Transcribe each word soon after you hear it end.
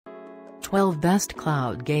12 best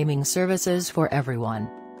cloud gaming services for everyone.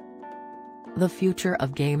 The future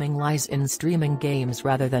of gaming lies in streaming games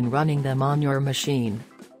rather than running them on your machine.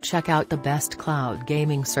 Check out the best cloud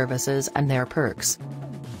gaming services and their perks.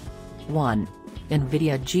 1.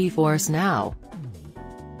 NVIDIA GeForce Now.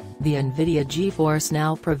 The NVIDIA GeForce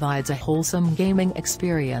Now provides a wholesome gaming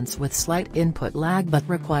experience with slight input lag but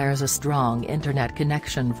requires a strong internet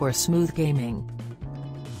connection for smooth gaming.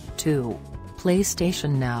 2.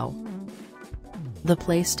 PlayStation Now. The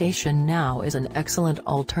PlayStation Now is an excellent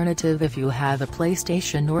alternative if you have a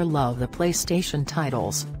PlayStation or love the PlayStation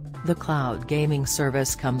titles. The cloud gaming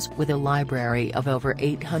service comes with a library of over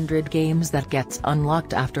 800 games that gets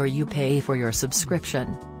unlocked after you pay for your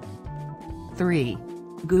subscription. 3.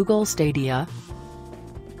 Google Stadia.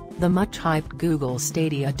 The much-hyped Google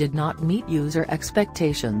Stadia did not meet user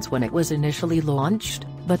expectations when it was initially launched,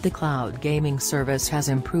 but the cloud gaming service has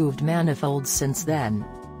improved manifold since then.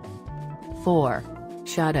 4.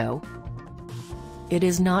 Shadow. It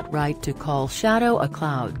is not right to call Shadow a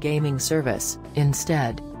cloud gaming service.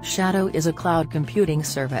 Instead, Shadow is a cloud computing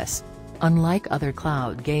service. Unlike other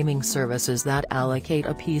cloud gaming services that allocate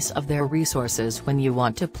a piece of their resources when you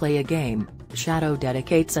want to play a game, Shadow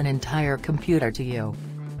dedicates an entire computer to you.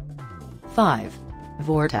 5.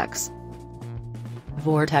 Vortex.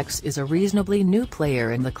 Vortex is a reasonably new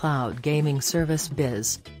player in the cloud gaming service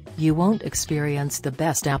biz. You won't experience the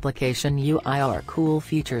best application UI or cool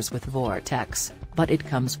features with Vortex, but it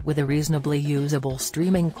comes with a reasonably usable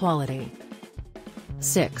streaming quality.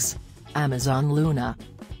 6. Amazon Luna.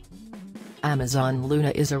 Amazon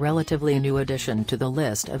Luna is a relatively new addition to the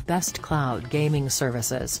list of best cloud gaming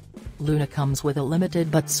services. Luna comes with a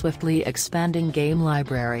limited but swiftly expanding game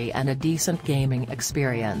library and a decent gaming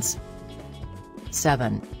experience.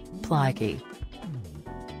 7. Playkey.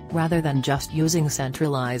 Rather than just using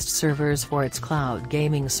centralized servers for its cloud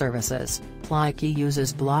gaming services, Playkey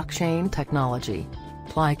uses blockchain technology.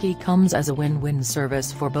 Playkey comes as a win-win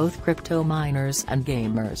service for both crypto miners and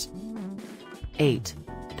gamers. 8.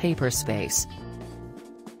 Paperspace.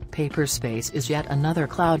 Paperspace is yet another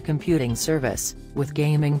cloud computing service, with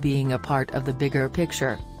gaming being a part of the bigger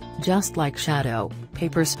picture. Just like Shadow,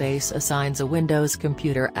 Paperspace assigns a Windows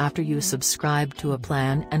computer after you subscribe to a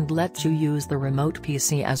plan and lets you use the remote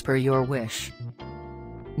PC as per your wish.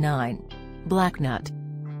 9. Blacknut.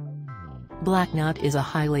 Blacknut is a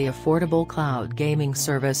highly affordable cloud gaming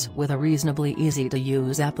service with a reasonably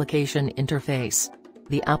easy-to-use application interface.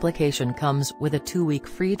 The application comes with a 2-week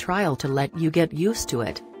free trial to let you get used to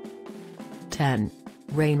it. 10.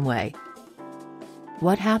 Rainway.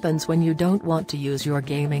 What happens when you don't want to use your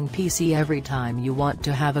gaming PC every time you want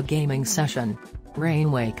to have a gaming session?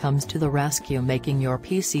 Rainway comes to the rescue, making your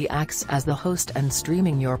PC acts as the host and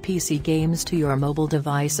streaming your PC games to your mobile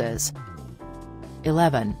devices.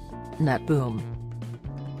 11. NetBoom.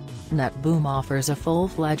 NetBoom offers a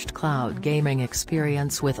full-fledged cloud gaming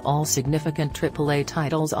experience with all significant AAA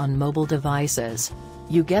titles on mobile devices.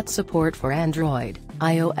 You get support for Android,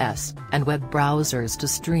 iOS, and web browsers to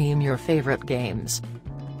stream your favorite games.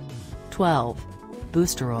 12.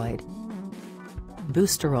 Boosteroid.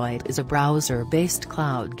 Boosteroid is a browser-based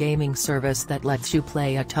cloud gaming service that lets you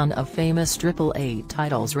play a ton of famous AAA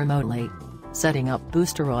titles remotely. Setting up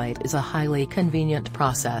Boosteroid is a highly convenient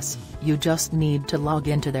process. You just need to log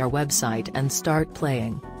into their website and start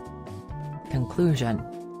playing. Conclusion.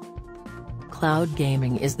 Cloud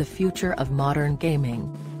gaming is the future of modern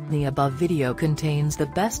gaming. The above video contains the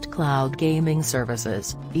best cloud gaming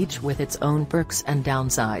services, each with its own perks and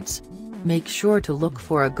downsides. Make sure to look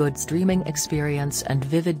for a good streaming experience and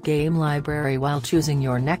vivid game library while choosing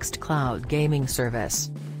your next cloud gaming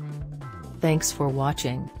service. Thanks for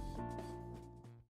watching.